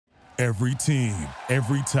Every team,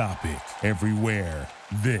 every topic, everywhere.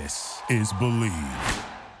 This is Believe.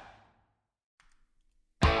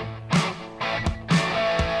 All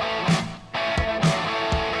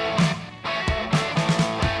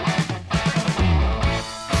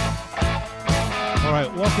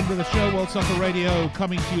right, welcome to the show, World Soccer Radio,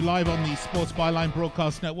 coming to you live on the Sports Byline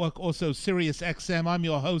Broadcast Network, also Sirius XM. I'm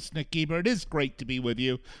your host, Nick Geber. It is great to be with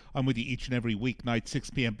you. I'm with you each and every weeknight, 6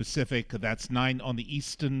 p.m. Pacific. That's 9 on the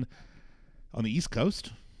East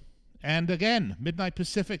Coast. And again, midnight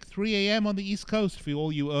Pacific, 3 a.m. on the East Coast for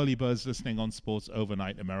all you early birds listening on Sports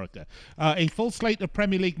Overnight America. A full slate of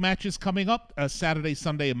Premier League matches coming up Saturday,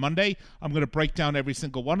 Sunday, and Monday. I'm going to break down every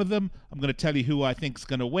single one of them. I'm going to tell you who I think is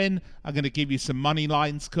going to win. I'm going to give you some money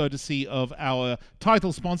lines courtesy of our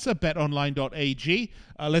title sponsor, BetOnline.ag.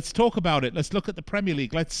 Let's talk about it. Let's look at the Premier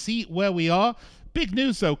League. Let's see where we are. Big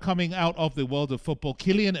news, though, coming out of the world of football.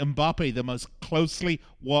 Kylian Mbappe, the most closely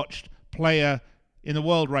watched player in the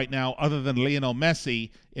world right now, other than Lionel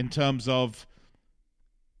Messi, in terms of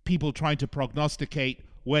people trying to prognosticate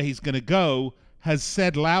where he's going to go, has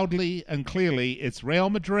said loudly and clearly it's Real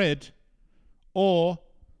Madrid or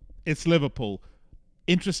it's Liverpool.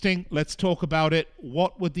 Interesting. Let's talk about it.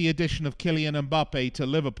 What would the addition of Kylian Mbappe to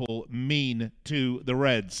Liverpool mean to the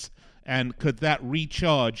Reds? And could that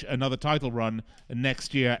recharge another title run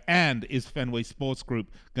next year? And is Fenway Sports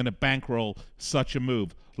Group going to bankroll such a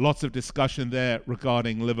move? Lots of discussion there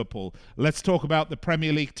regarding Liverpool. Let's talk about the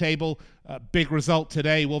Premier League table. Big result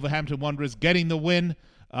today. Wolverhampton Wanderers getting the win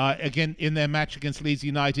again in their match against Leeds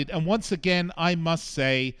United. And once again, I must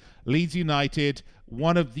say, Leeds United,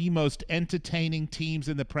 one of the most entertaining teams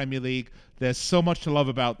in the Premier League. There's so much to love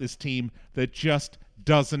about this team that just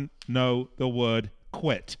doesn't know the word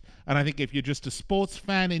quit. And I think if you're just a sports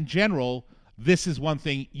fan in general, this is one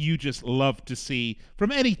thing you just love to see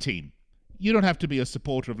from any team. You don't have to be a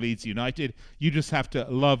supporter of Leeds United. You just have to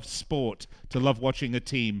love sport, to love watching a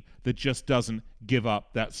team that just doesn't give up.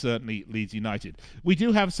 That's certainly Leeds United. We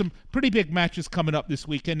do have some pretty big matches coming up this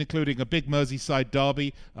weekend, including a big Merseyside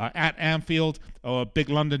derby at Anfield, or a big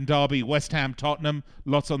London derby, West Ham, Tottenham.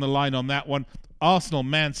 Lots on the line on that one. Arsenal,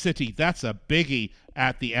 Man City, that's a biggie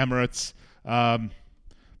at the Emirates.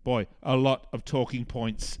 Boy, a lot of talking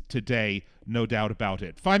points today, no doubt about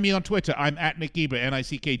it. Find me on Twitter. I'm at Nick Geber,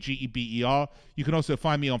 Nickgeber. You can also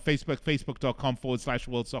find me on Facebook,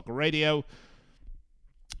 facebook.com/World Soccer Radio.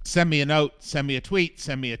 Send me a note, send me a tweet,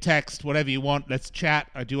 send me a text, whatever you want. Let's chat.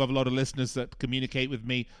 I do have a lot of listeners that communicate with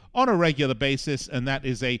me on a regular basis, and that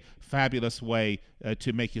is a fabulous way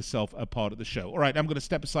to make yourself a part of the show. All right, I'm going to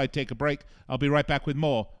step aside, take a break. I'll be right back with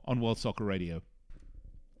more on World Soccer Radio.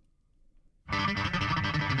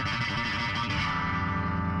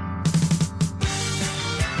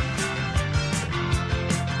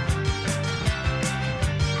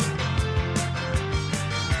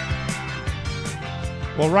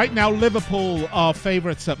 Well, right now, Liverpool are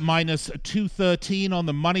favorites at minus 213 on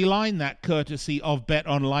the money line. That courtesy of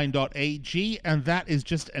BetOnline.ag. And that is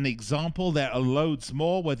just an example. There are loads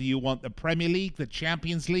more, whether you want the Premier League, the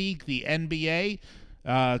Champions League, the NBA,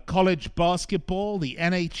 college basketball, the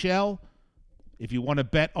NHL. If you want to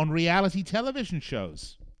bet on reality television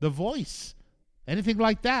shows, The Voice, anything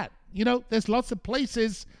like that. You know, there's lots of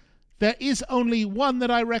places. There is only one that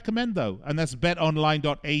I recommend, though, and that's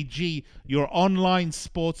BetOnline.ag, your online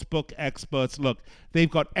sportsbook experts. Look, they've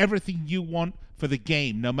got everything you want for the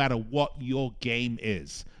game, no matter what your game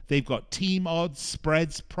is. They've got team odds,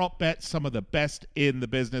 spreads, prop bets, some of the best in the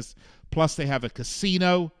business. Plus, they have a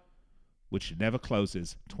casino, which never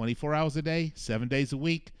closes, 24 hours a day, 7 days a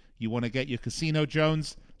week. You want to get your Casino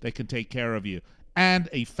Jones, they can take care of you. And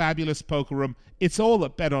a fabulous poker room. It's all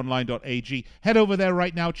at betonline.ag. Head over there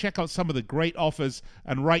right now. Check out some of the great offers.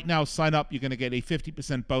 And right now, sign up. You're going to get a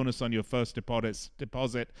 50% bonus on your first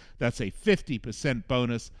deposit. That's a 50%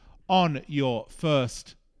 bonus on your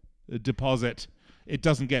first deposit. It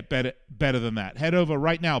doesn't get better than that. Head over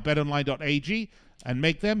right now, betonline.ag, and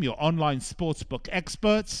make them your online sportsbook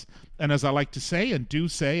experts. And as I like to say, and do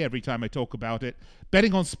say every time I talk about it,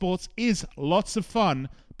 betting on sports is lots of fun,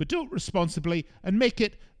 but do it responsibly and make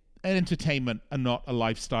it an entertainment and not a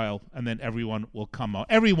lifestyle, and then everyone will come out.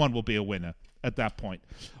 Everyone will be a winner at that point.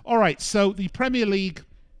 All right, so the Premier League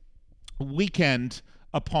weekend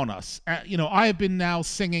upon us. I have been now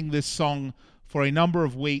singing this song for a number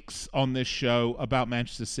of weeks on this show about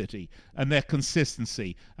Manchester City and their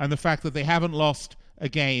consistency and the fact that they haven't lost a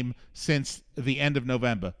game since the end of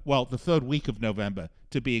November. Well, the third week of November,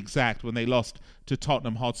 to be exact, when they lost to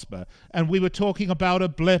Tottenham Hotspur. And we were talking about a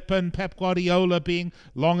blip and Pep Guardiola being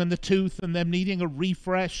long in the tooth and them needing a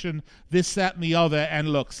refresh and this, that, and the other. And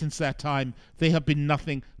look, since that time, they have been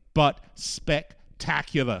nothing but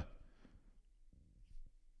spectacular.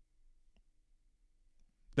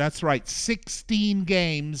 That's right, 16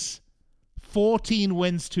 games, 14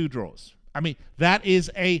 wins, 2 draws. I mean, that is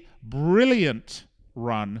a brilliant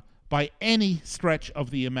run by any stretch of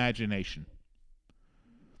the imagination.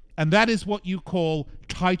 And that is what you call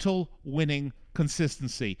title-winning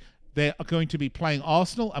consistency. They are going to be playing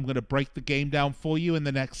Arsenal. I'm going to break the game down for you in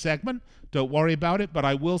the next segment. Don't worry about it, but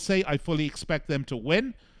I will say I fully expect them to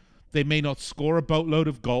win. They may not score a boatload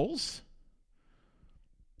of goals.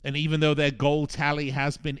 And even though their goal tally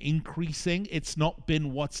has been increasing, it's not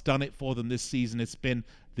been what's done it for them this season. It's been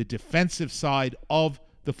the defensive side of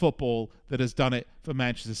the football that has done it for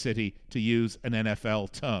Manchester City, to use an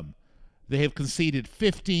NFL term. They have conceded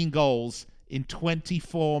 15 goals in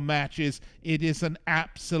 24 matches. It is an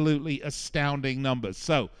absolutely astounding number.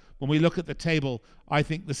 So when we look at the table, I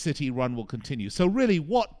think the City run will continue. So really,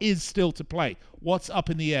 what is still to play? What's up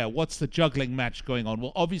in the air? What's the juggling match going on?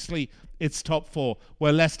 Well, obviously, it's top 4,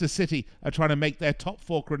 where Leicester City are trying to make their top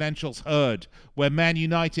 4 credentials heard, where Man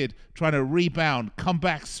United trying to rebound, come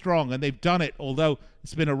back strong, and they've done it. Although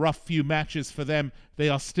it's been a rough few matches for them, they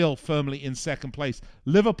are still firmly in second place.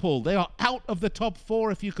 Liverpool, they are out of the top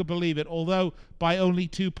 4, if you could believe it, although by only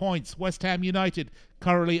 2 points. West Ham United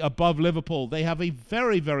currently above Liverpool. They have a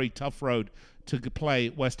very, very tough road to play,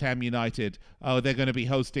 West Ham United. They're going to be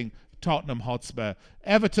hosting Tottenham Hotspur.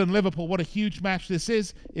 Everton, Liverpool, what a huge match this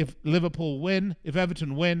is. If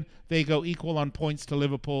Everton win, they go equal on points to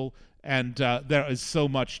Liverpool, and there is so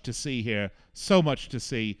much to see here. So much to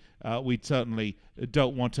see. We certainly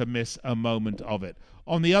don't want to miss a moment of it.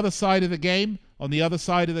 On the other side of the game, on the other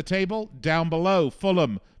side of the table, down below,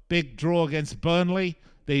 Fulham, big draw against Burnley.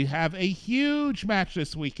 They have a huge match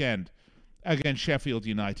this weekend against Sheffield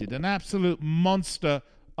United. An absolute monster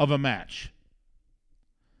of a match.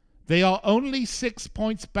 They are only 6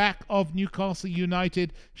 points back of Newcastle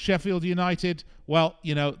United. Sheffield United, well,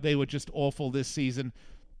 they were just awful this season.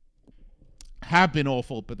 Have been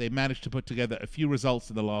awful, but they managed to put together a few results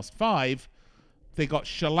in the last 5. They got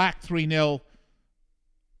shellacked 3-0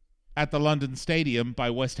 at the London Stadium by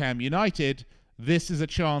West Ham United. This is a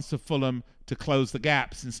chance for Fulham to close the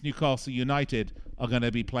gap, since Newcastle United are going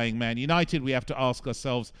to be playing Man United. We have to ask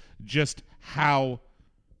ourselves just how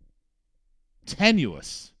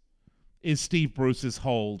tenuous is Steve Bruce's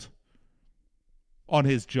hold on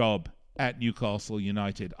his job at Newcastle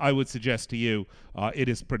United. I would suggest to you it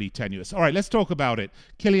is pretty tenuous. All right, let's talk about it.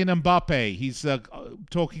 Kylian Mbappe, he's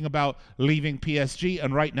talking about leaving PSG.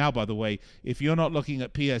 And right now, by the way, if you're not looking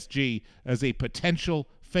at PSG as a potential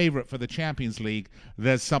favorite for the Champions League,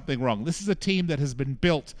 there's something wrong. This is a team that has been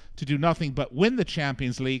built to do nothing but win the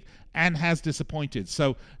Champions League and has disappointed.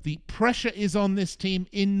 So the pressure is on this team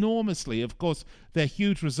enormously. Of course, their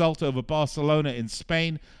huge result over Barcelona in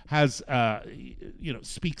Spain has,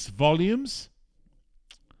 speaks volumes.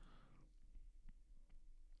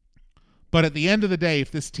 But at the end of the day, if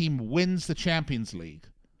this team wins the Champions League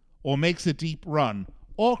or makes a deep run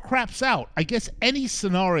or craps out, I guess any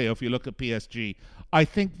scenario, if you look at PSG, I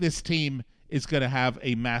think this team is going to have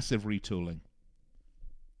a massive retooling.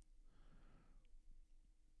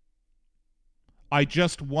 I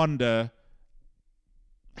just wonder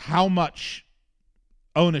how much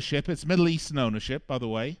ownership, it's Middle Eastern ownership, by the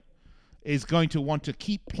way, is going to want to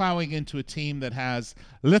keep plowing into a team that has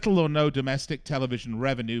little or no domestic television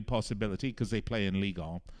revenue possibility, because they play in Ligue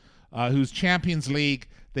 1, whose Champions League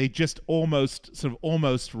they just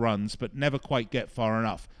almost runs, but never quite get far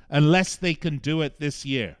enough, unless they can do it this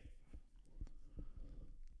year.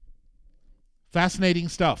 Fascinating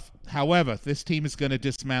stuff. However, this team is going to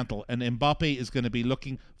dismantle, and Mbappe is going to be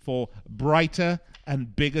looking for brighter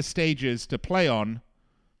and bigger stages to play on,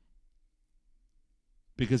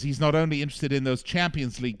 because he's not only interested in those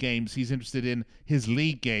Champions League games, he's interested in his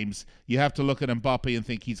league games. You have to look at Mbappe and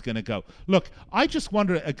think he's going to go. Look, I just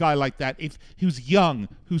wonder, a guy like that, who's young,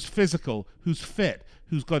 who's physical, who's fit,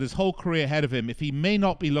 who's got his whole career ahead of him, if he may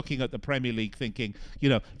not be looking at the Premier League thinking,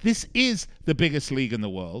 this is the biggest league in the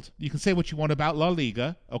world. You can say what you want about La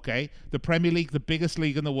Liga, okay? The Premier League, the biggest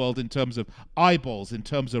league in the world in terms of eyeballs, in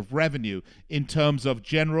terms of revenue, in terms of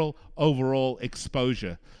general overall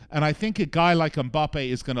exposure. And I think a guy like Mbappe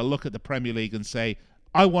is going to look at the Premier League and say,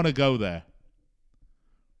 I want to go there.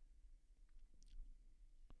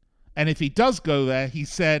 And if he does go there, he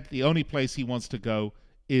said the only place he wants to go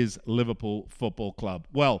is Liverpool Football Club.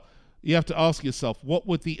 Well, you have to ask yourself, what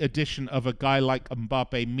would the addition of a guy like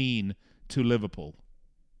Mbappe mean to Liverpool?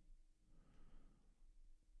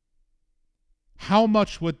 how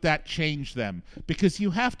much would that change them? Because you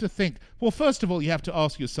have to think, well, first of all, you have to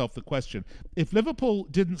ask yourself the question, if Liverpool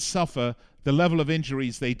didn't suffer the level of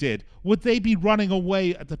injuries they did, would they be running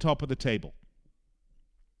away at the top of the table?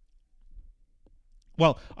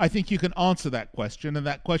 Well, I think you can answer that question, and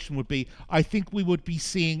that question would be, I think we would be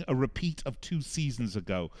seeing a repeat of 2 seasons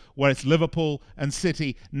ago, where it's Liverpool and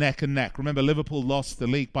City neck and neck. Remember, Liverpool lost the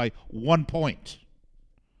league by 1 point.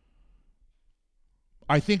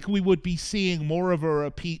 I think we would be seeing more of a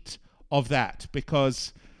repeat of that,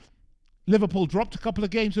 because Liverpool dropped a couple of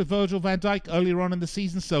games with Virgil van Dijk earlier on in the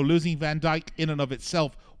season, so losing Van Dijk in and of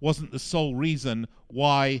itself wasn't the sole reason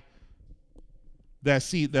why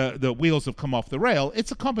the wheels have come off the rail.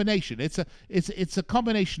 It's a combination. It's a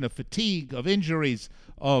combination of fatigue, of injuries,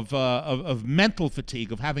 of mental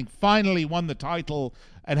fatigue, of having finally won the title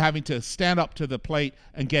and having to stand up to the plate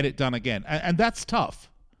and get it done again. And that's tough.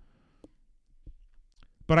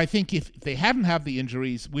 But I think if they hadn't had the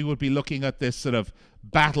injuries, we would be looking at this sort of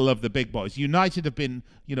battle of the big boys. United have been,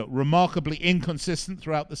 remarkably inconsistent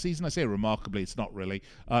throughout the season. I say remarkably, it's not really.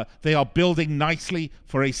 They are building nicely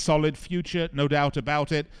for a solid future, no doubt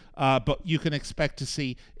about it. But you can expect to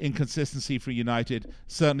see inconsistency for United,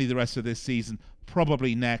 certainly the rest of this season,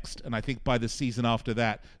 probably next. And I think by the season after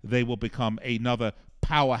that, they will become another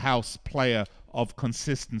powerhouse player of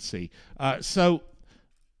consistency. So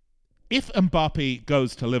if Mbappe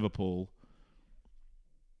goes to Liverpool,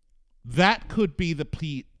 that could be the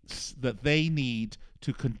piece that they need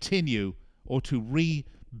to continue or to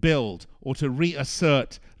rebuild or to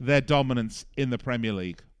reassert their dominance in the Premier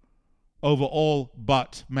League over all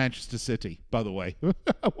but Manchester City, by the way.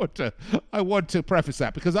 I want to preface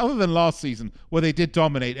that, because other than last season where they did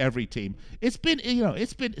dominate every team, it's been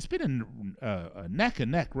a neck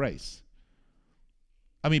and neck race.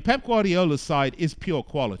 I mean, Pep Guardiola's side is pure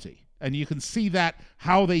quality. And you can see that,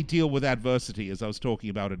 how they deal with adversity, as I was talking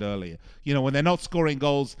about it earlier. When they're not scoring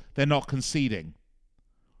goals, they're not conceding.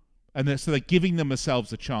 And so they're giving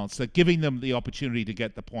themselves a chance. They're giving them the opportunity to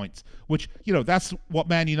get the points, which, that's what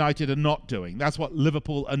Man United are not doing. That's what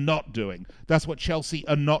Liverpool are not doing. That's what Chelsea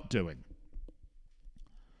are not doing.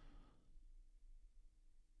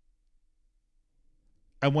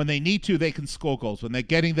 And when they need to, they can score goals. When they're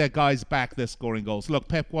getting their guys back, they're scoring goals. Look,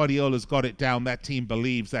 Pep Guardiola's got it down. That team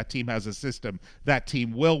believes. That team has a system. That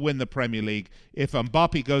team will win the Premier League. If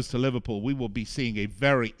Mbappe goes to Liverpool, we will be seeing a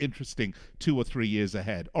very interesting 2 or 3 years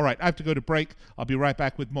ahead. All right, I have to go to break. I'll be right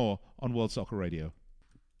back with more on World Soccer Radio.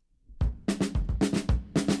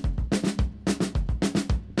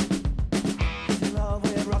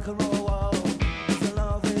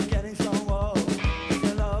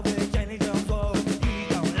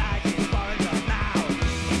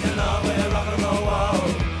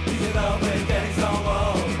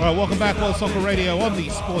 All right, welcome back, World Soccer Radio on the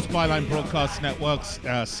Sports Byline Broadcast Networks,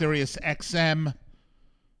 Sirius XM,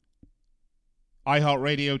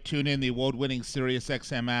 iHeartRadio, TuneIn, the award-winning Sirius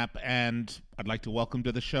XM app, and I'd like to welcome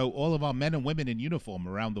to the show all of our men and women in uniform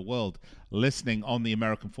around the world listening on the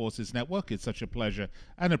American Forces Network. It's such a pleasure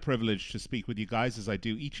and a privilege to speak with you guys, as I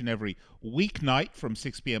do each and every weeknight from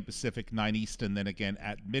 6 p.m. Pacific, 9 Eastern, then again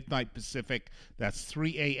at midnight Pacific. That's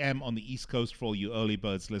 3 a.m. on the East Coast for all you early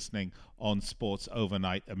birds listening on Sports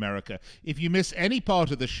Overnight America. If you miss any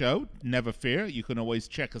part of the show, never fear. You can always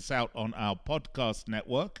check us out on our podcast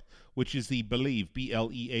network, which is the Believe,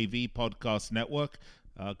 B-L-E-A-V podcast network.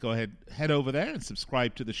 Go ahead, head over there and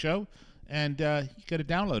subscribe to the show. And you get a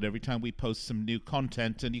download every time we post some new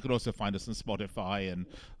content. And you can also find us on Spotify and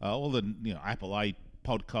all the Apple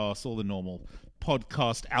iPodcasts, all the normal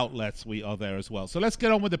podcast outlets. We are there as well. So let's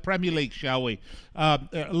get on with the Premier League, shall we?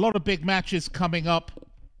 A lot of big matches coming up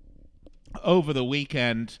over the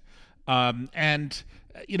weekend. And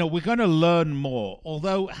we're going to learn more.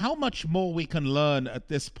 Although how much more we can learn at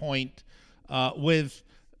this point with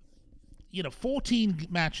 14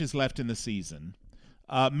 matches left in the season.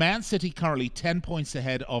 Man City currently 10 points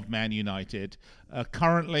ahead of Man United,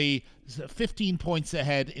 currently 15 points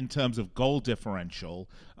ahead in terms of goal differential.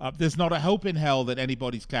 There's not a hope in hell that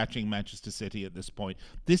anybody's catching Manchester City at this point.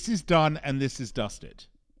 This is done and this is dusted.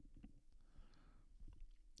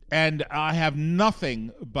 And I have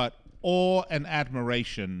nothing but awe and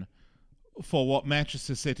admiration for what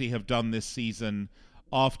Manchester City have done this season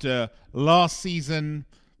after last season,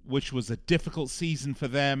 which was a difficult season for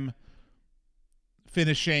them,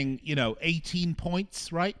 finishing, 18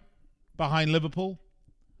 points, right, behind Liverpool.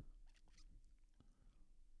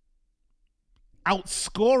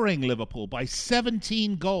 Outscoring Liverpool by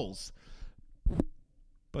 17 goals.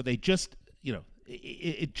 But they just,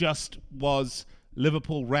 it just was,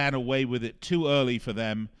 Liverpool ran away with it too early for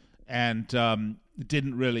them. And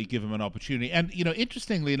didn't really give him an opportunity. And,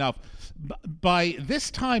 interestingly enough, by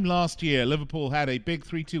this time last year, Liverpool had a big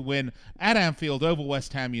 3-2 win at Anfield over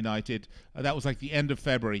West Ham United. That was like the end of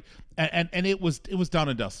February. And it was done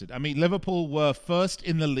and dusted. I mean, Liverpool were first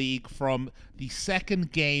in the league from the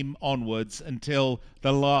second game onwards until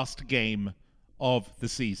the last game of the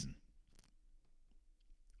season.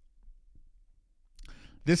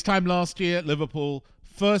 This time last year, Liverpool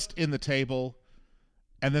first in the table,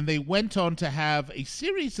 and then they went on to have a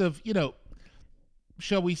series of,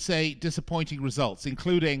 shall we say, disappointing results,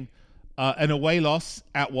 including an away loss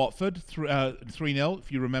at Watford, 3-0,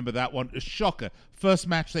 if you remember that one. A shocker. First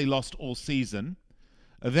match they lost all season.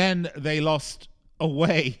 Then they lost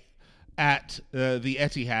away at the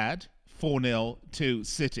Etihad, 4-0 to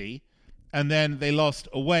City. And then they lost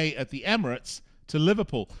away at the Emirates to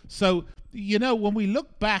Liverpool. So, when we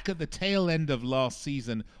look back at the tail end of last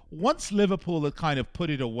season, once Liverpool had kind of put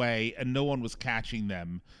it away and no one was catching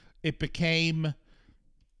them, it became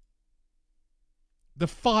the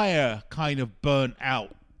fire kind of burnt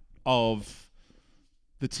out of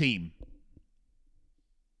the team.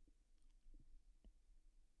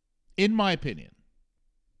 In my opinion.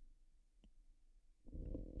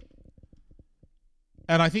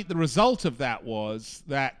 And I think the result of that was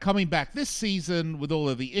that coming back this season with all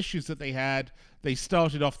of the issues that they had, they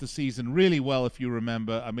started off the season really well, if you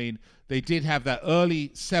remember. I mean, they did have that early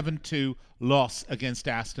 7-2 loss against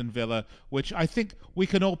Aston Villa, which I think we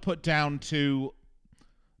can all put down to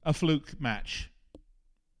a fluke match.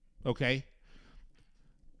 Okay?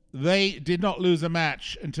 They did not lose a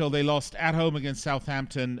match until they lost at home against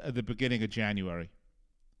Southampton at the beginning of January.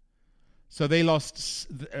 So they lost,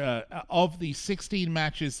 of the 16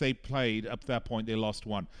 matches they played up to that point, they lost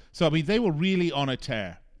one. So, I mean, they were really on a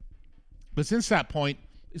tear. But since that point,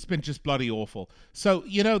 it's been just bloody awful. So,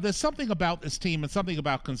 there's something about this team and something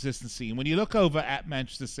about consistency. And when you look over at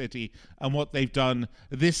Manchester City and what they've done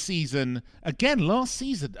this season, again, last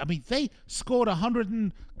season, I mean, they scored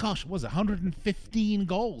 115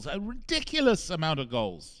 goals, a ridiculous amount of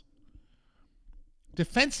goals.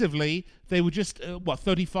 Defensively, they were just,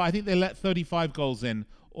 35? I think they let 35 goals in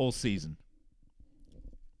all season.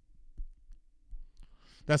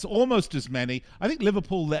 That's almost as many. I think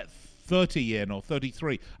Liverpool let 30 in, or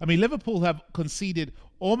 33. I mean, Liverpool have conceded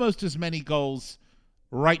almost as many goals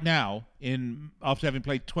right now, after having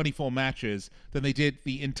played 24 matches, than they did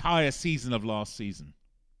the entire season of last season.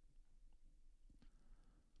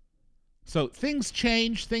 So things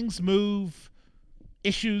change, things move,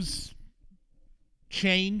 issues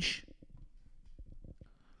change,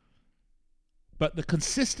 but the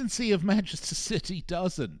consistency of Manchester City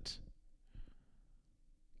doesn't.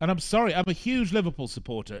 And I'm sorry, I'm a huge Liverpool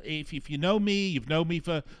supporter. If you know me, you've known me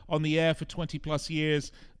on the air for 20 plus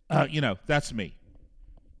years, that's me.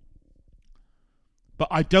 But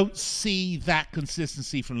I don't see that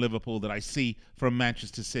consistency from Liverpool that I see from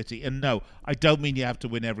Manchester City. And no, I don't mean you have to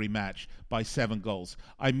win every match by 7 goals.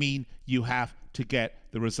 I mean you have to get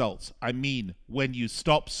the results. I mean when you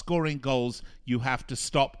stop scoring goals, you have to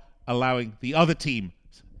stop allowing the other team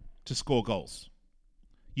to score goals.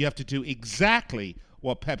 You have to do exactly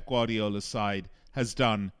what Pep Guardiola's side has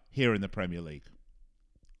done here in the Premier League.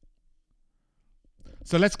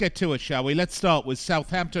 So let's get to it, shall we? Let's start with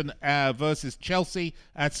Southampton versus Chelsea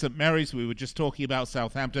at St Mary's. We were just talking about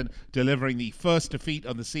Southampton delivering the first defeat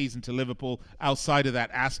of the season to Liverpool outside of that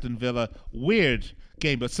Aston Villa weird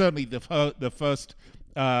game, but certainly the first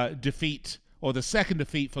defeat, or the second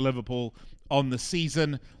defeat for Liverpool on the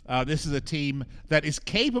season. This is a team that is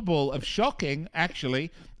capable of shocking,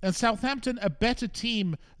 actually, and Southampton a better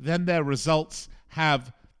team than their results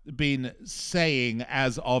have been saying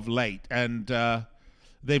as of late. And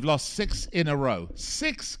they've lost 6 in a row.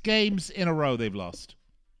 6 games in a row they've lost.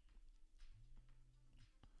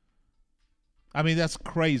 I mean, that's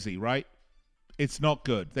crazy, right? It's not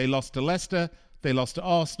good. They lost to Leicester, they lost to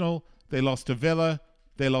Arsenal, they lost to Villa,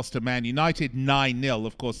 they lost to Man United 9-0.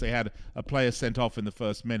 Of course, they had a player sent off in the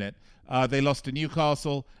first minute. They lost to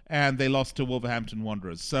Newcastle, and they lost to Wolverhampton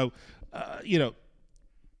Wanderers. So,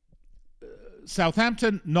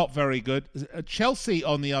 Southampton, not very good. Chelsea,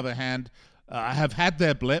 on the other hand, have had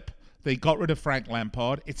their blip. They got rid of Frank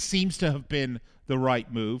Lampard. It seems to have been the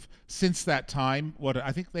right move. Since that time,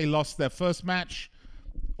 I think they lost their first match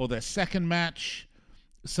or their second match.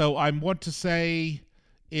 So I want to say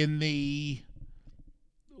in the,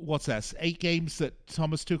 8 games that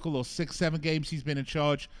Thomas Tuchel, or 6, 7 games he's been in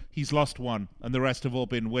charge, he's lost 1, and the rest have all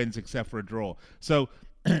been wins except for a draw. So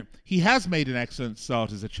he has made an excellent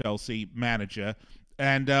start as a Chelsea manager,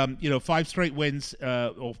 and 5 straight wins,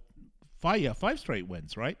 or 5 straight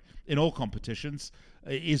wins, right, in all competitions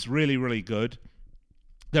is really, really good.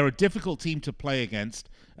 They're a difficult team to play against,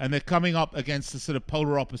 and they're coming up against the sort of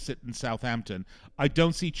polar opposite in Southampton. I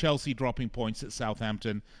don't see Chelsea dropping points at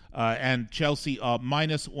Southampton, and Chelsea are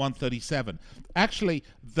minus 137. Actually,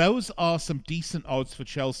 those are some decent odds for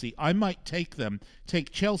Chelsea. I might take them.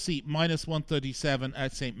 Take Chelsea minus 137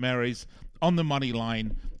 at St. Mary's on the money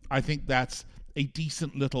line. I think that's a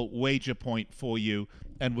decent little wager point for you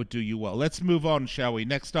and would do you well. Let's move on, shall we?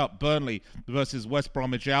 Next up, Burnley versus West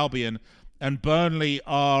Bromwich Albion. And Burnley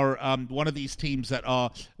are one of these teams that are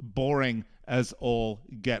boring as all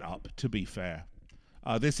get up, to be fair.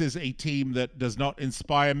 This is a team that does not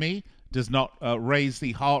inspire me, does not raise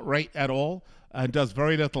the heart rate at all, and does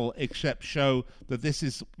very little except show that this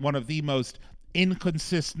is one of the most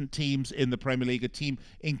inconsistent teams in the Premier League, a team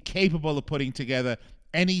incapable of putting together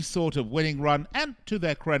any sort of winning run, and to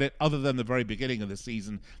their credit, other than the very beginning of the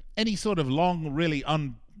season, any sort of long, really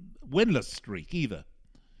winless streak either.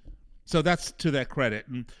 So that's to their credit.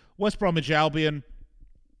 And West Bromwich Albion,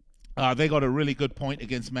 they got a really good point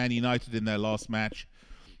against Man United in their last match.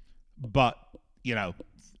 But, you know,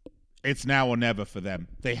 it's now or never for them.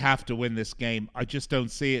 They have to win this game. I just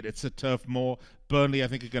don't see it. It's a Turf Moor. Burnley, I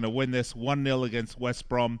think, are going to win this 1-0 against West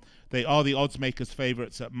Brom. They are the odds makers'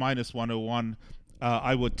 favourites at minus 101.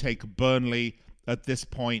 I would take Burnley at this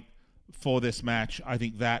point for this match. I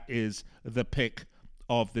think that is the pick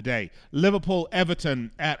of the day.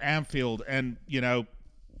 Liverpool-Everton at Anfield, and, you know,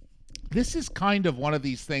 this is kind of one of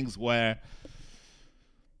these things where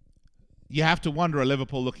you have to wonder, are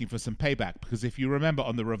Liverpool looking for some payback? Because if you remember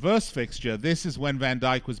on the reverse fixture, this is when Van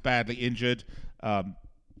Dijk was badly injured.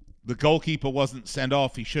 The goalkeeper wasn't sent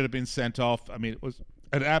off. He should have been sent off. I mean, it was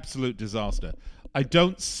an absolute disaster. I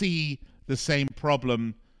don't see the same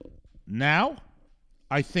problem now.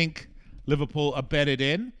 I think Liverpool are bedded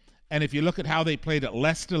in. And if you look at how they played at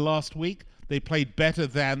Leicester last week, they played better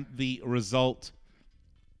than the result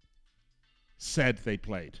said they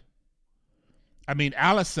played. I mean,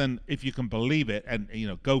 Alisson, if you can believe it, and, you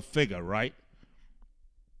know, go figure, right?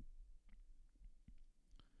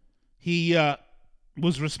 He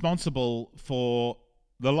was responsible for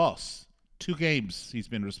the loss. 2 games he's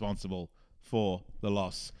been responsible for the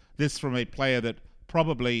loss. This from a player that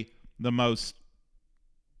probably the most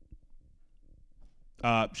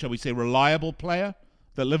shall we say, reliable player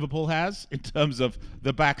that Liverpool has in terms of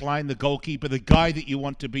the back line, the goalkeeper, the guy that you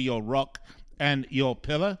want to be your rock and your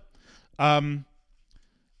pillar.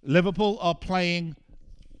 Liverpool are playing,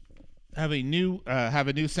 have a new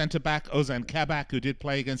centre-back, Ozan Kabak, who did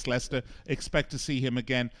play against Leicester. Expect to see him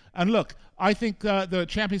again. And look, I think the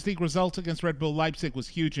Champions League result against Red Bull Leipzig was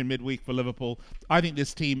huge in midweek for Liverpool. I think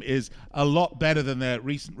this team is a lot better than their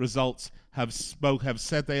recent results have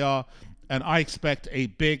said they are. And I expect a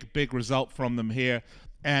big result from them here.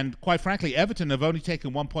 And quite frankly, Everton have only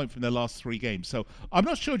taken 1 point from their last 3 games. So I'm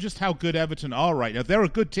not sure just how good Everton are right now. They're a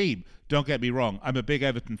good team. Don't get me wrong. I'm a big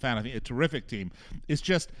Everton fan. I think a terrific team. It's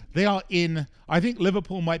just they are in. I think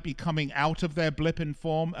Liverpool might be coming out of their blip in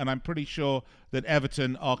form. And I'm pretty sure that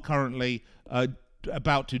Everton are currently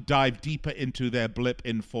about to dive deeper into their blip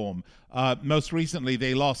in form. Most recently,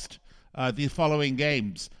 they lost the following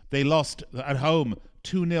games. They lost at home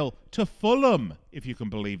 2-0 to Fulham, if you can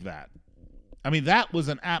believe that. I mean, that was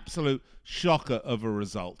an absolute shocker of a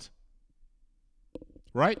result.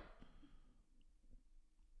 Right?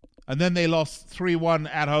 And then they lost 3-1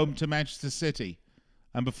 at home to Manchester City.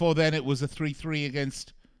 And before then, it was a 3-3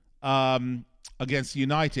 against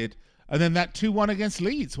United. And then that 2-1 against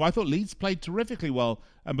Leeds. Well, I thought Leeds played terrifically well.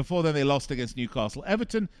 And before then, they lost against Newcastle.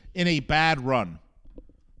 Everton in a bad run.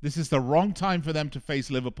 This is the wrong time for them to face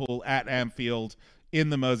Liverpool at Anfield in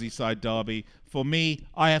the Merseyside derby. For me,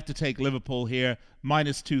 I have to take Liverpool here,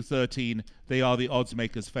 minus 213. They are the odds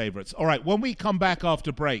makers' favourites. All right, when we come back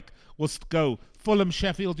after break, we'll go Fulham,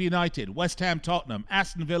 Sheffield United, West Ham, Tottenham,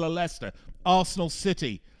 Aston Villa, Leicester, Arsenal,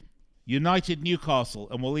 City, United, Newcastle,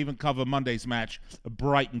 and we'll even cover Monday's match,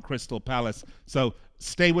 Brighton, Crystal Palace. So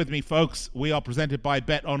stay with me, folks. We are presented by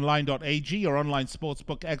BetOnline.ag, your online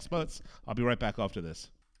sportsbook experts. I'll be right back after this.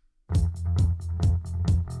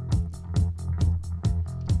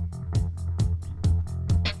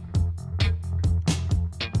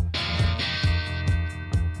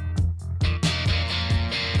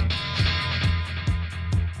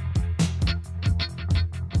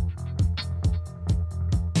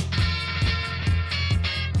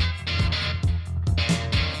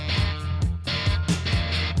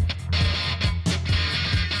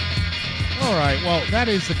 Well, that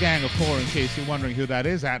is the Gang of Four, in case you're wondering who that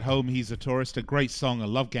is. At Home, He's a Tourist. A great song. I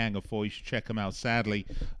love Gang of Four. You should check them out, sadly.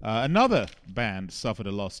 Another band suffered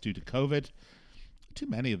a loss due to COVID. Too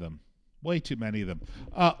many of them. Way too many of them.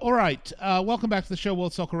 All right. Welcome back to the show,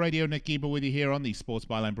 World Soccer Radio. Nick Geber with you here on the Sports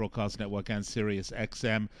Byline Broadcast Network and Sirius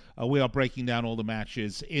XM. We are breaking down all the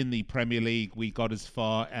matches in the Premier League. We got as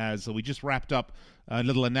far as we just wrapped up a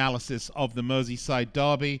little analysis of the Merseyside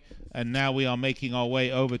derby, and now we are making our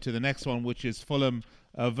way over to the next one, which is Fulham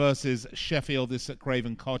versus Sheffield. This at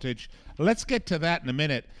Craven Cottage. Let's get to that in a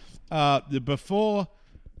minute. Before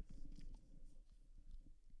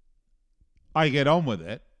I get on with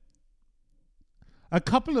it, a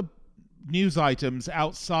couple of news items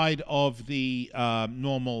outside of the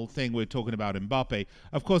normal thing we're talking about, Mbappe.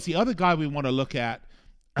 Of course, the other guy we want to look at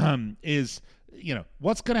is,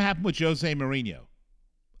 what's going to happen with Jose Mourinho?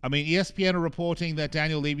 I mean, ESPN are reporting that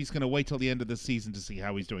Daniel Levy's going to wait till the end of the season to see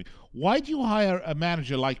how he's doing. Why do you hire a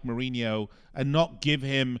manager like Mourinho and not give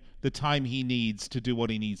him the time he needs to do what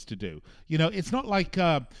he needs to do? It's not like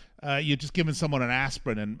you're just giving someone an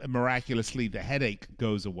aspirin and miraculously the headache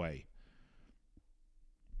goes away.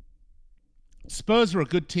 Spurs are a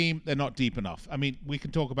good team. They're not deep enough. I mean, we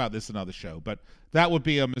can talk about this another show, but that would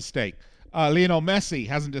be a mistake. Lionel Messi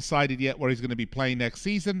hasn't decided yet where he's going to be playing next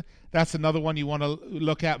season. That's another one you want to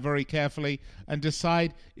look at very carefully and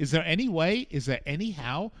decide, is there any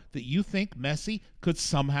how that you think Messi could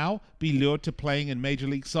somehow be lured to playing in Major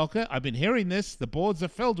League Soccer? I've been hearing this. The boards are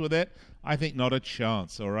filled with it. I think not a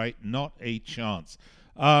chance, all right? Not a chance.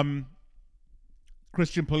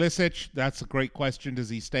 Christian Pulisic, that's a great question. Does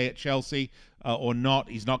he stay at Chelsea or not?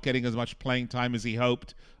 He's not getting as much playing time as he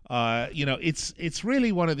hoped. It's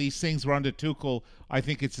really one of these things where under Tuchel, I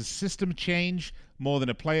think it's a system change more than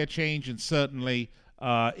a player change, and certainly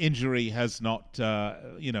injury has not,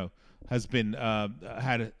 has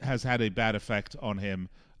had a bad effect on him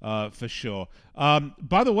for sure.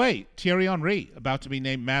 By the way, Thierry Henry about to be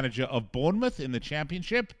named manager of Bournemouth in the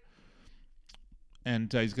Championship.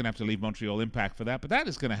 And he's going to have to leave Montreal Impact for that, but that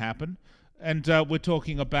is going to happen. And we're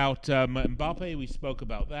talking about Mbappe. We spoke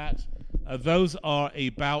about that. Those are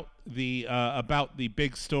about the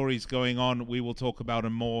big stories going on. We will talk about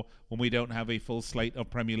them more when we don't have a full slate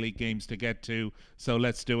of Premier League games to get to. So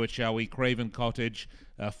let's do it, shall we? Craven Cottage,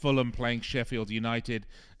 Fulham playing Sheffield United.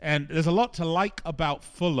 And there's a lot to like about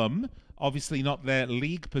Fulham. Obviously not their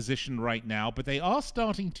league position right now, but they are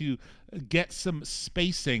starting to get some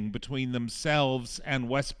spacing between themselves and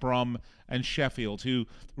West Brom and Sheffield, who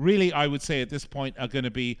really, I would say at this point, are going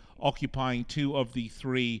to be occupying two of the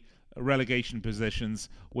three relegation positions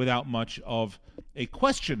without much of a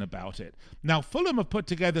question about it. Now, Fulham have put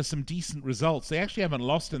together some decent results. They actually haven't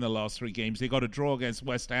lost in the last three games. They got a draw against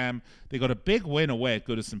West Ham. They got a big win away at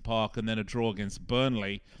Goodison Park, and then a draw against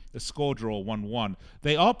Burnley, a score draw 1-1.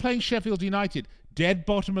 They are playing Sheffield United, dead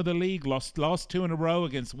bottom of the league, lost two in a row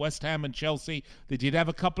against West Ham and Chelsea. They did have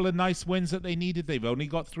a couple of nice wins that they needed. They've only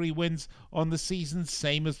got 3 wins on the season,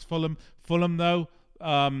 same as Fulham. Fulham, though,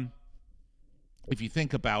 if you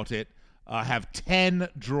think about it, have 10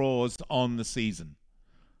 draws on the season.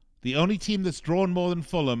 The only team that's drawn more than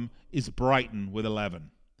Fulham is Brighton with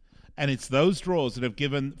 11. And it's those draws that have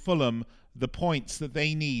given Fulham the points that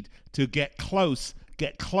they need to get close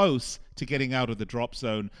to getting out of the drop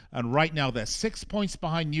zone. And right now they're 6 points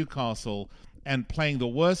behind Newcastle and playing the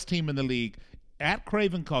worst team in the league at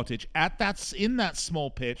Craven Cottage, in that small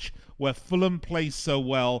pitch where Fulham plays so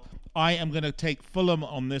well. I am going to take Fulham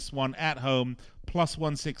on this one at home, plus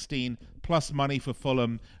 116, plus money for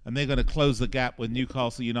Fulham, and they're going to close the gap with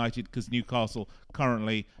Newcastle United because Newcastle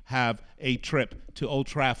currently have a trip to Old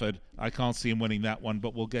Trafford. I can't see them winning that one,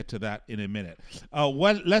 but we'll get to that in a minute.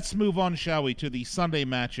 Let's move on, shall we, to the Sunday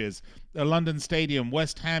matches. The London Stadium,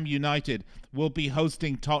 West Ham United will be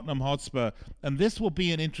hosting Tottenham Hotspur, and this will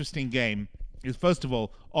be an interesting game. First of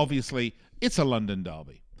all, obviously, it's a London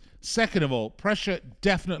derby. Second of all, pressure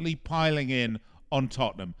definitely piling in on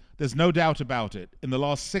Tottenham. There's no doubt about it. In the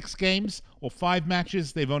last 6 games or 5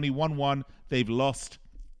 matches, they've only won 1. They've lost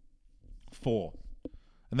 4.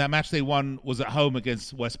 And that match they won was at home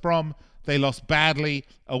against West Brom. They lost badly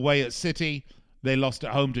away at City. They lost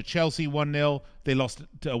at home to Chelsea 1-0. They lost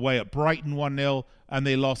away at Brighton 1-0. And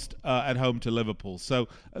they lost at home to Liverpool. So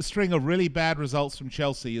a string of really bad results from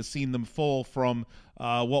Chelsea has seen them fall from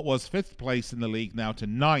what was 5th place in the league now to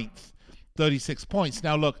 9th. 36 points.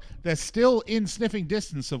 Now, look, they're still in sniffing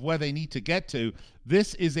distance of where they need to get to.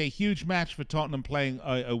 This is a huge match for Tottenham playing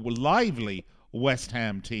a lively West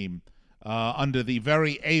Ham team under the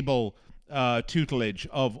very able tutelage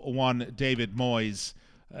of one David Moyes,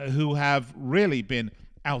 who have really been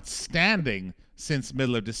outstanding since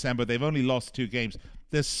middle of December. They've only lost 2 games.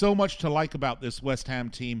 There's so much to like about this West Ham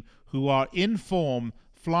team, who are in form,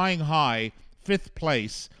 flying high, 5th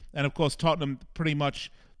place, and of course Tottenham pretty much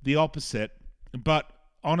the opposite. But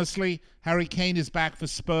honestly, Harry Kane is back for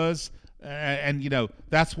Spurs. And,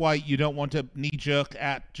 that's why you don't want to knee-jerk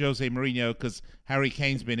at Jose Mourinho because Harry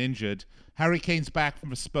Kane's been injured. Harry Kane's back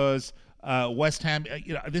from Spurs. West Ham,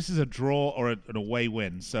 this is a draw or an away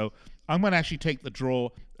win. So I'm going to actually take the draw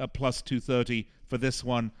at plus 230 for this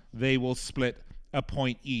one. They will split a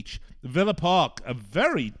point each. Villa Park, a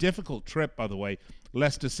very difficult trip, by the way.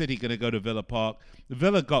 Leicester City going to go to Villa Park.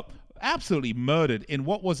 Villa got absolutely murdered in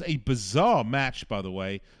what was a bizarre match, by the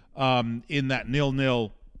way, in that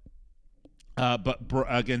 0-0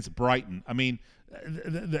 against Brighton. I mean,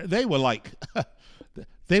 they were like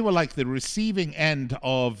the receiving end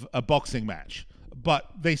of a boxing match,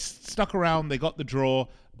 but they stuck around. They got the draw.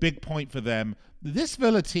 Big point for them. This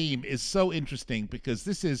Villa team is so interesting because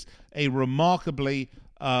this is a remarkably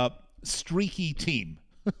streaky team.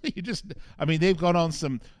 They've gone on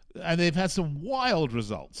and they've had some wild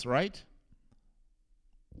results, right?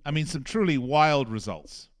 I mean, some truly wild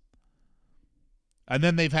results. And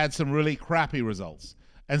then they've had some really crappy results.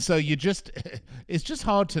 And so it's just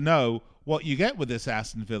hard to know what you get with this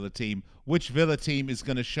Aston Villa team, which Villa team is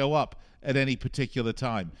going to show up at any particular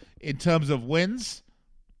time. In terms of wins,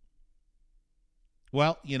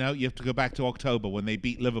 well, you have to go back to October when they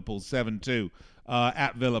beat Liverpool 7-2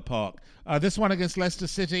 at Villa Park. This one against Leicester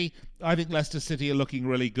City, I think Leicester City are looking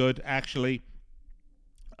really good, actually.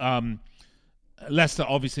 Leicester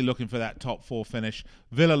obviously looking for that top 4 finish.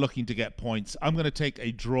 Villa looking to get points. I'm going to take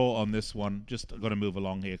a draw on this one. Just got to move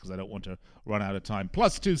along here because I don't want to run out of time.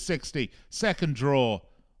 Plus 260, second draw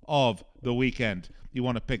of the weekend. You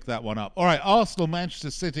want to pick that one up. All right, Arsenal, Manchester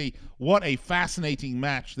City. What a fascinating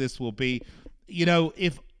match this will be.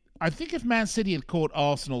 If Man City had caught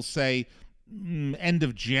Arsenal, say, end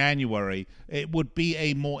of January, it would be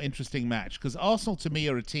a more interesting match because Arsenal to me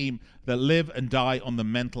are a team that live and die on the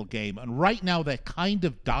mental game, and right now they're kind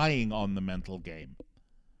of dying on the mental game.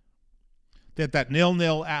 They had that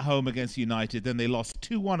 0-0 at home against United, then they lost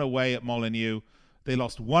 2-1 away at Molineux, they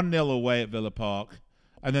lost 1-0 away at Villa Park,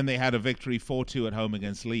 and then they had a victory 4-2 at home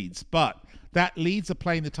against Leeds. But that Leeds are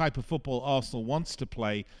playing the type of football Arsenal wants to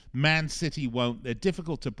play. Man City won't. They're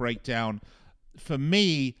difficult to break down. For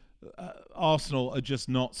me, Arsenal are just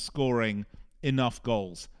not scoring enough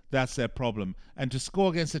goals. That's their problem. And to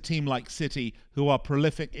score against a team like City, who are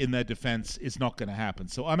prolific in their defense, is not going to happen.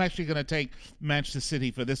 So I'm actually going to take Manchester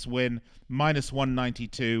City for this win, minus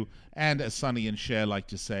 192. And as Sonny and Cher like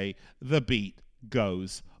to say, the beat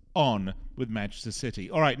goes on with Manchester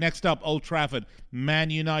City. All right, next up, Old Trafford,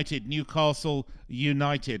 Man United, Newcastle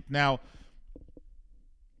United. Now,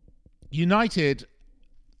 United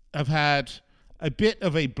have had a bit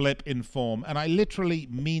of a blip in form, and I literally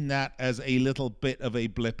mean that as a little bit of a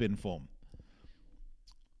blip in form.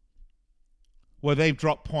 Where they've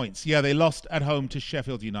dropped points. Yeah, they lost at home to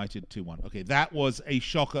Sheffield United 2-1. Okay, that was a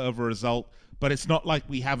shocker of a result, but it's not like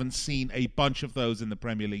we haven't seen a bunch of those in the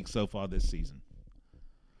Premier League so far this season.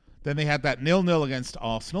 Then they had that 0-0 against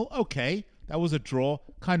Arsenal. Okay, that was a draw,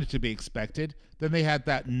 kind of to be expected. Then they had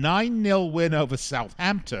that 9-0 win over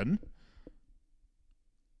Southampton.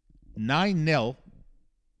 9-0.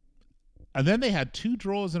 And then they had 2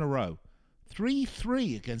 draws in a row.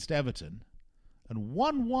 3-3 against Everton and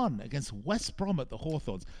 1-1 against West Brom at the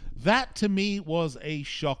Hawthorns. That, to me, was a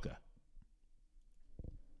shocker.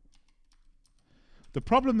 The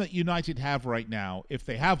problem that United have right now, if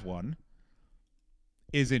they have one,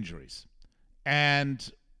 is injuries.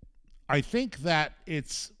 And I think that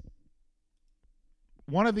it's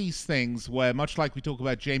one of these things where, much like we talk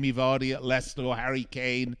about Jamie Vardy at Leicester or Harry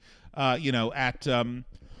Kane, at at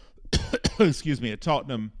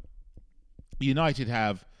Tottenham, United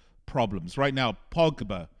have problems. Right now,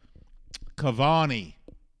 Pogba, Cavani,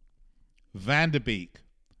 Van der Beek,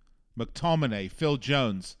 McTominay, Phil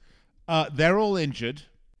Jones, they're all injured.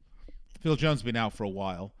 Phil Jones has been out for a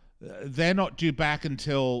while. They're not due back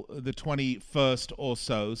until the 21st or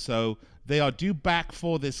so they are due back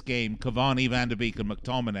for this game, Cavani, Van der Beek, and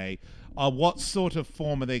McTominay. What sort of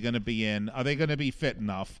form are they going to be in? Are they going to be fit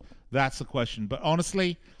enough? That's the question. But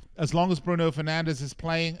honestly, as long as Bruno Fernandes is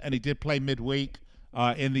playing, and he did play midweek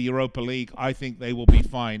in the Europa League, I think they will be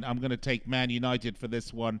fine. I'm going to take Man United for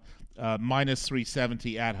this one, minus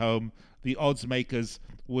 370 at home. The odds makers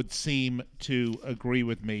would seem to agree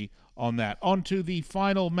with me on that. On to the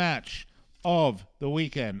final match of the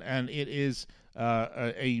weekend, and it is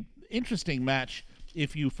a interesting match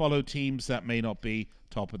if you follow teams that may not be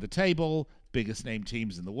top of the table, biggest name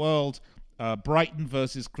teams in the world. Brighton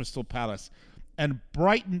versus Crystal Palace. And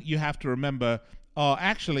Brighton, you have to remember, are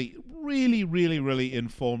actually really, really, really in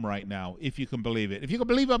form right now, if you can believe it. If you can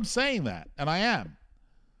believe I'm saying that, and I am.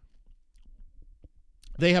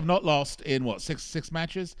 They have not lost in, six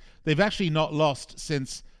matches? They've actually not lost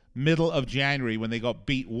since middle of January when they got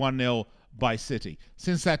beat 1-0 by City.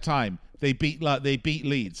 Since that time, they beat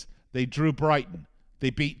Leeds. They drew Brighton. They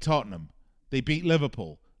beat Tottenham. They beat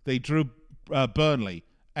Liverpool. They drew Burnley.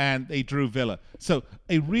 And they drew Villa. So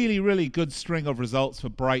a really, really good string of results for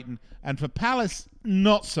Brighton. And for Palace,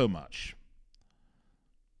 not so much.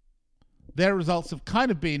 Their results have kind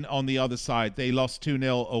of been on the other side. They lost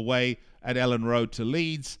 2-0 away at Ellen Road to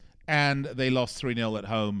Leeds, and they lost 3-0 at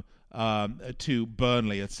home to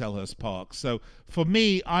Burnley at Selhurst Park. So for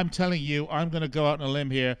me, I'm telling you, I'm going to go out on a limb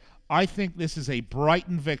here. I think this is a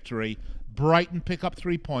Brighton victory. Brighton pick up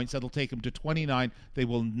 3 points. That'll take them to 29. They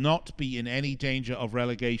will not be in any danger of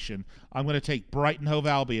relegation. I'm going to take Brighton Hove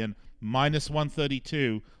Albion minus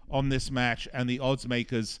 132 on this match, and the odds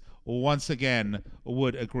makers once again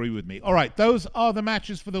would agree with me. All right, those are the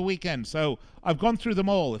matches for the weekend. So I've gone through them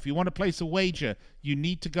all. If you want to place a wager, you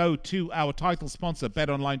need to go to our title sponsor,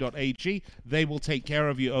 BetOnline.ag. They will take care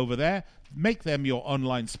of you over there. Make them your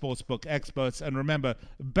online sportsbook experts. And remember,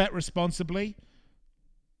 bet responsibly.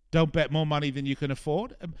 Don't bet more money than you can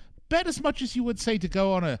afford. Bet as much as you would say to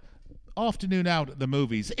go on a afternoon out at the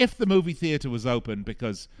movies, if the movie theater was open,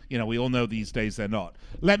 because, we all know these days they're not.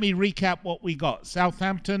 Let me recap what we got.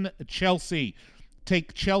 Southampton, Chelsea.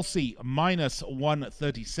 Take Chelsea minus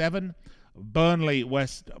 137. Burnley,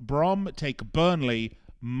 West Brom. Take Burnley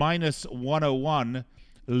minus 101.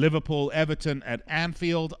 Liverpool, Everton at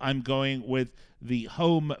Anfield. I'm going with the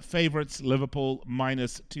home favourites, Liverpool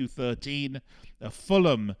minus 213.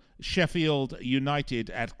 Fulham, Sheffield United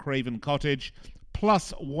at Craven Cottage.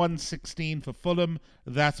 Plus 116 for Fulham.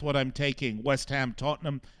 That's what I'm taking. West Ham,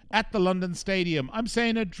 Tottenham at the London Stadium. I'm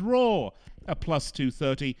saying a draw, a plus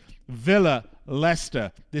 230. Villa,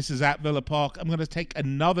 Leicester. This is at Villa Park. I'm going to take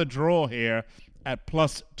another draw here at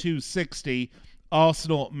plus 260.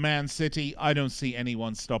 Arsenal, Man City. I don't see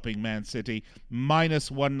anyone stopping Man City.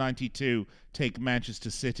 Minus 192. Take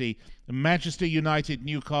Manchester City. Manchester United,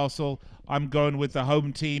 Newcastle. I'm going with the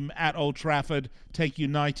home team at Old Trafford. Take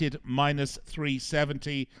United minus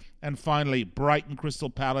 370. And finally, Brighton, Crystal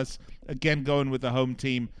Palace. Again, going with the home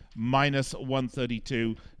team minus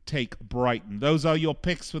 132. Take Brighton. Those are your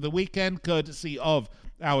picks for the weekend, courtesy of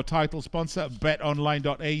our title sponsor,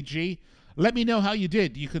 BetOnline.ag. Let me know how you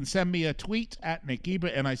did. You can send me a tweet at Nick Geber,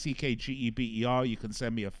 Nickgeber. You can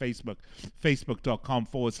send me a Facebook,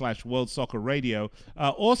 facebook.com/World Soccer Radio.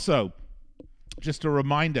 Also, just a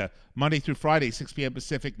reminder, Monday through Friday, 6 p.m.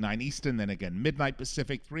 Pacific, 9 Eastern, then again midnight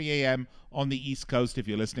Pacific, 3 a.m. on the East Coast. If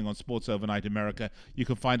you're listening on Sports Overnight America, you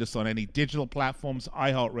can find us on any digital platforms,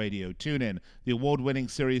 iHeartRadio, TuneIn, the award-winning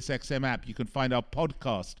SiriusXM app. You can find our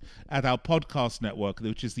podcast at our podcast network,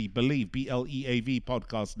 which is the Believe, B-L-E-A-V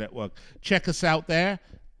podcast network. Check us out there.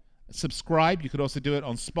 Subscribe. You could also do it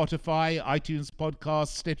on Spotify, iTunes Podcast,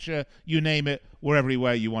 Stitcher, you name it. We're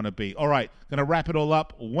everywhere you want to be. All right, going to wrap it all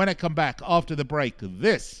up when I come back after the break.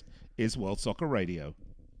 This is World Soccer Radio.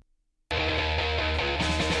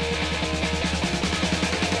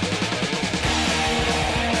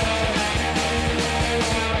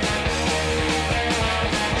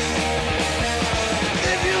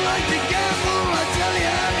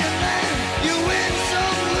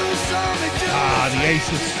 The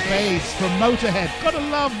ace of spades from Motorhead. Gotta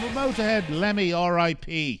love Motorhead. Lemmy,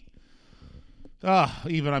 R.I.P.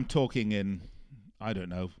 Even I'm talking in, I don't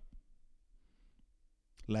know,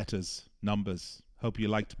 letters, numbers. Hope you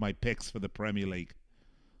liked my picks for the Premier League.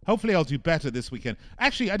 Hopefully I'll do better this weekend.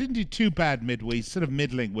 Actually, I didn't do too bad midweek, sort of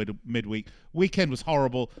middling with midweek. Weekend was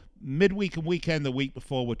horrible. Midweek and weekend the week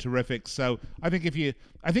before were terrific. So I think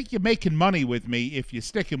you're making money with me if you're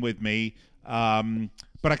sticking with me.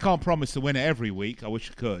 But I can't promise the winner every week. I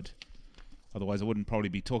wish I could. Otherwise, I wouldn't probably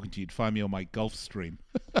be talking to you. You'd find me on my golf stream.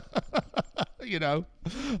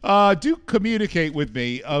 Do communicate with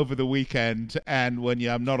me over the weekend. And when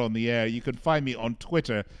I'm not on the air, you can find me on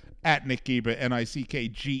Twitter at Nick Geber,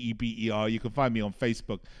 Nickgeber. You can find me on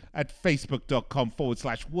Facebook at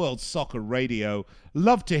facebook.com/World Soccer Radio.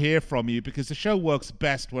 Love to hear from you because the show works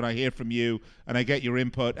best when I hear from you and I get your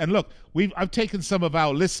input. And look, I've taken some of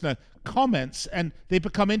our listener comments and they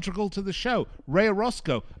become integral to the show. Ray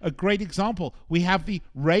Orozco, a great example. We have the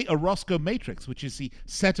Ray Orozco Matrix, which is the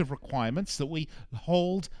set of requirements that we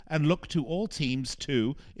hold and look to all teams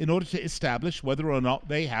to in order to establish whether or not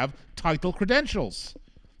they have title credentials.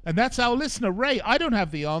 And that's our listener, Ray. I don't have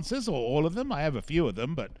the answers, or all of them. I have a few of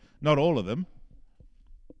them, but not all of them.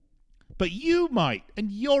 But you might, and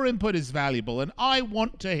your input is valuable, and I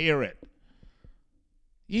want to hear it.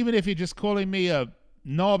 Even if you're just calling me a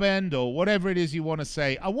knob end or whatever it is you want to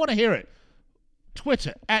say, I want to hear it.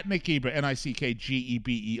 Twitter, at Nick Geber,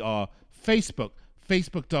 NickGeber. Facebook,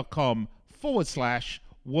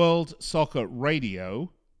 facebook.com/World Soccer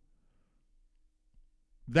Radio.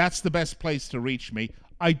 That's the best place to reach me.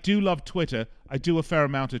 I do love Twitter. I do a fair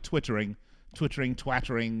amount of twattering,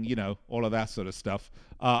 all of that sort of stuff.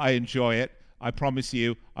 I enjoy it. I promise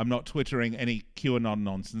you, I'm not twittering any QAnon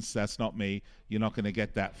nonsense. That's not me. You're not going to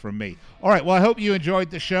get that from me. All right, well, I hope you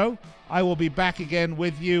enjoyed the show. I will be back again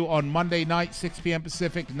with you on Monday night, 6 p.m.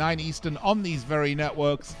 Pacific, 9 Eastern, on these very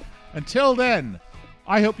networks. Until then,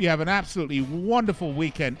 I hope you have an absolutely wonderful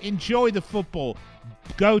weekend. Enjoy the football.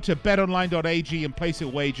 Go to BetOnline.ag and place a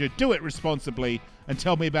wager. Do it responsibly and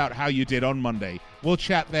tell me about how you did on Monday. We'll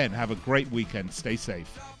chat then. Have a great weekend. Stay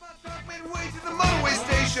safe.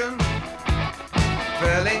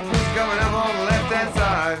 Fairlane was coming up on the left-hand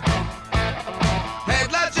side.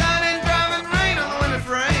 Headlight shining, driving rain on the window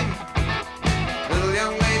frame. Little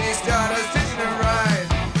young lady started stitching her ride.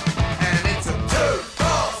 And it's a 2,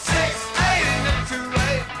 4, 6, 8, ain't never too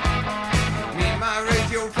late. Me and my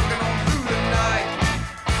radio trucking on through the night.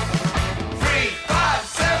 3, 5,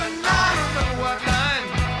 7, 9, I don't know what line.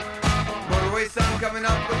 Motorway sun coming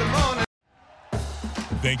up with the morning.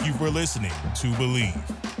 Thank you for listening to Believe.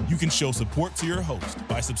 You can show support to your host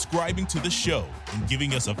by subscribing to the show and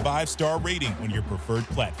giving us a 5-star rating on your preferred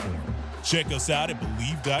platform. Check us out at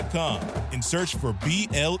Believe.com and search for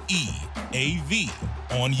BLEAV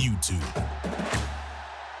on YouTube.